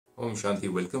Om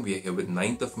Shanti, welcome. We are here with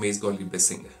 9th of May's Godly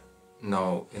Blessing.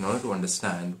 Now, in order to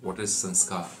understand what is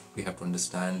sanskar, we have to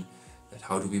understand that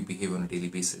how do we behave on a daily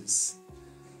basis.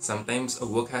 Sometimes a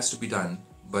work has to be done,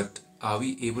 but are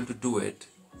we able to do it?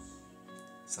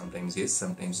 Sometimes yes,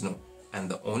 sometimes no. And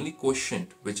the only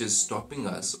quotient which is stopping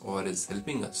us or is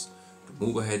helping us to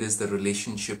move ahead is the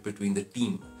relationship between the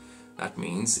team. That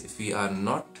means if we are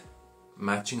not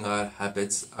matching our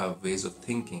habits, our ways of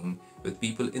thinking with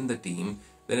people in the team,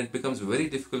 then it becomes very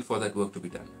difficult for that work to be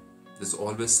done. There's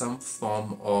always some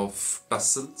form of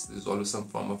tussles, there's always some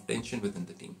form of tension within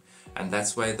the team, and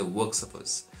that's why the work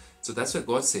suffers. So that's why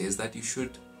God says that you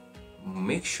should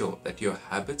make sure that your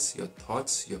habits, your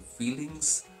thoughts, your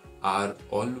feelings are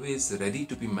always ready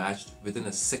to be matched within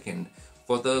a second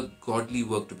for the godly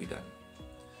work to be done.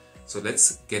 So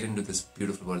let's get into this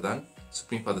beautiful Vardhan.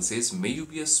 Supreme Father says, may you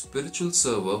be a spiritual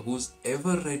server who's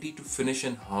ever ready to finish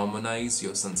and harmonize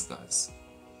your sanskars.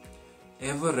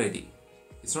 Ever ready.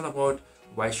 It's not about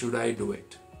why should I do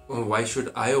it, or why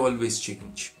should I always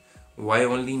change, why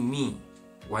only me,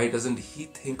 why doesn't he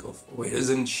think of, why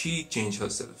doesn't she change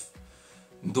herself.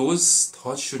 Those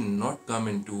thoughts should not come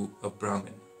into a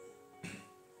Brahmin.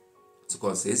 So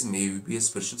God says, may you be a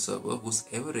spiritual server who's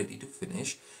ever ready to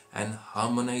finish and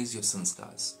harmonize your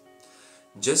sanskars.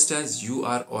 Just as you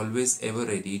are always ever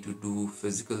ready to do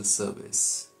physical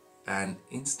service and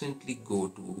instantly go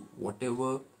to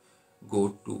wherever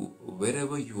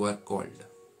you are called.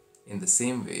 In the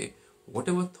same way,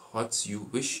 whatever thoughts you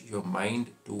wish your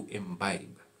mind to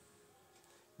imbibe,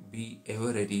 be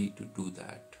ever ready to do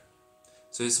that.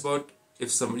 So it's about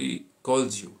if somebody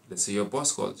calls you, let's say your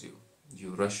boss calls you,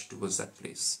 you rush towards that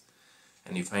place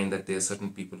and you find that there are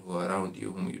certain people who are around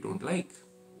you whom you don't like.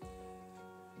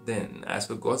 Then, as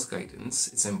per God's guidance,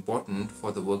 it's important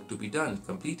for the work to be done,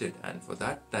 completed, and for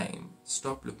that time,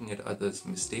 stop looking at others'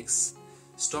 mistakes,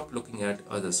 stop looking at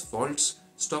others' faults,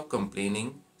 stop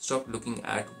complaining, stop looking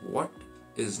at what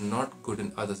is not good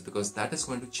in others, because that is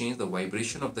going to change the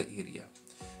vibration of the area.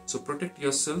 So protect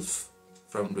yourself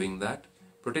from doing that,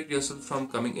 protect yourself from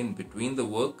coming in between the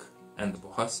work and the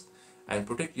boss, and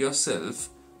protect yourself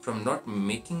from not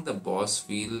making the boss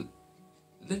feel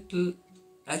little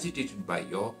agitated by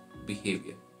your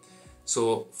behavior.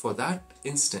 So for that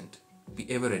instant, be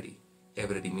ever ready.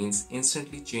 Ever ready means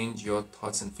instantly change your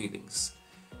thoughts and feelings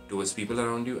towards people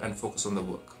around you and focus on the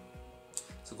work.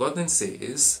 So God then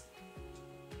says,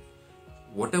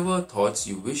 whatever thoughts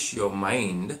you wish your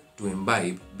mind to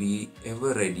imbibe, be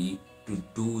ever ready to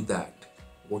do that.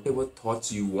 Whatever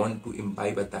thoughts you want to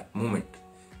imbibe at that moment,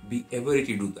 be ever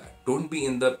ready to do that. Don't be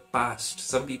in the past.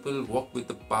 Some people walk with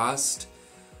the past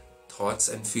thoughts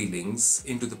and feelings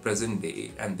into the present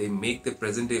day, and they make the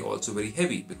present day also very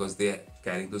heavy because they are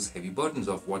carrying those heavy burdens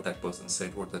of what that person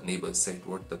said, what the neighbor said,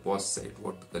 what the boss said,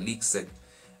 what the colleague said,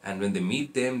 and when they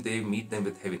meet them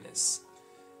with heaviness.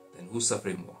 Then who's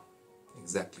suffering more?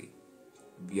 Exactly,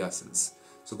 we ourselves.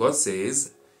 So God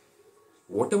says,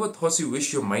 whatever thoughts you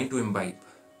wish your mind to imbibe,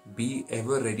 be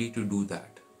ever ready to do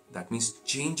that. That means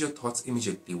change your thoughts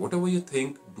immediately. Whatever you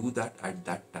think, do that at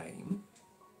that time.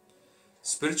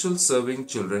 Spiritual serving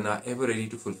children are ever ready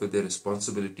to fulfill their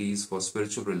responsibilities for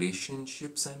spiritual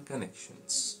relationships and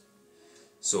connections.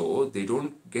 So they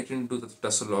don't get into the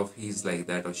tussle of he's like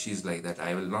that or she's like that.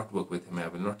 I will not work with him. I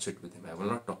will not sit with him. I will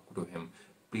not talk to him.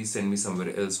 Please send me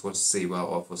somewhere else for seva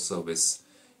or for service.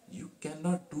 You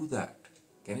cannot do that.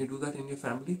 Can you do that in your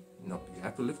family? No, you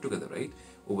have to live together, right?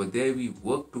 Over there we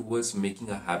work towards making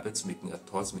our habits, making our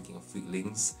thoughts, making our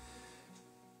feelings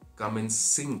come in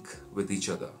sync with each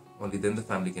other. Only then the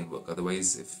family can work.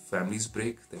 Otherwise, if families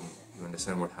break, then you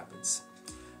understand what happens.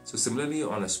 So similarly,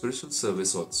 on a spiritual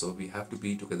service also, we have to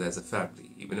be together as a family.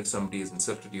 Even if somebody has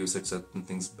insulted you, said certain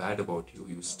things bad about you,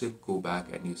 you still go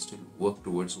back and you still work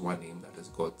towards one aim, that is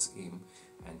God's aim,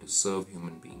 and to serve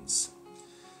human beings.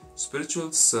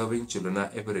 Spiritual serving children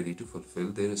are ever ready to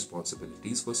fulfill their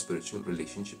responsibilities for spiritual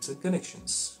relationships and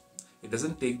connections. It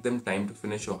doesn't take them time to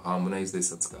finish or harmonize their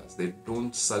sanskars. They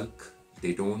don't sulk,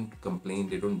 they don't complain,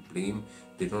 they don't blame,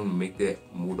 they don't make their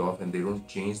mood off, and they don't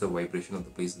change the vibration of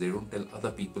the place. They don't tell other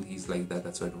people he's like that,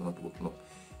 that's why I don't want to work. No,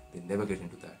 they never get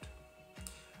into that.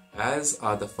 As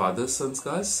are the father's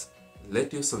sanskars,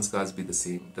 let your sanskars be the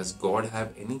same. Does God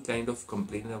have any kind of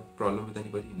complaint or problem with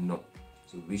anybody? No.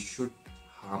 So we should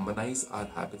harmonize our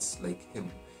habits like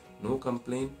him. No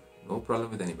complaint, no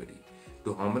problem with anybody.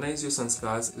 To harmonize your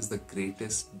sanskars is the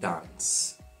greatest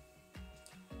dance.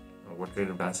 Now, what kind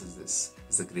of dance is this?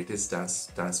 It's the greatest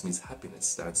dance. Dance means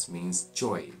happiness. Dance means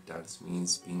joy. Dance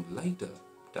means being lighter.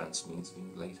 Dance means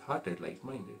being light-hearted,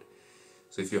 light-minded.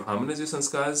 So if you harmonize your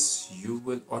sanskars, you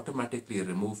will automatically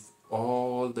remove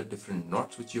all the different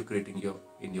knots which you're creating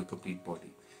in your complete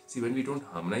body. See, when we don't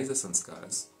harmonize the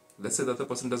sanskars, let's say the other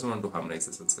person doesn't want to harmonize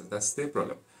the sanskars, that's their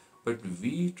problem. But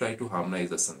we try to harmonize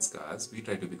the sanskars, we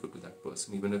try to be good to that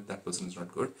person, even if that person is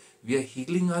not good. We are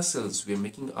healing ourselves, we are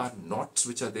making our knots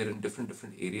which are there in different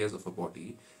areas of our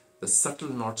body, the subtle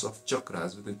knots of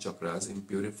chakras, within chakras, in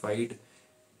purified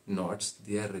knots,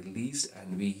 they are released,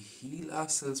 and we heal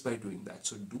ourselves by doing that.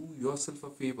 So do yourself a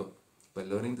favor by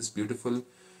learning this beautiful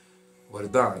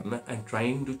Vardhan and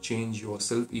trying to change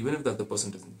yourself, even if the other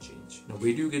person doesn't change. Now,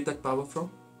 where do you get that power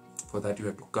from? For that, you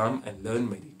have to come and learn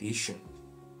meditation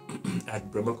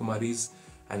at Brahmakumaris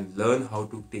and learn how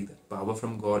to take that power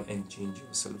from God and change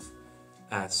yourself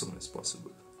as soon as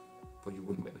possible for your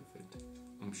own benefit.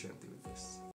 Omshanti with this.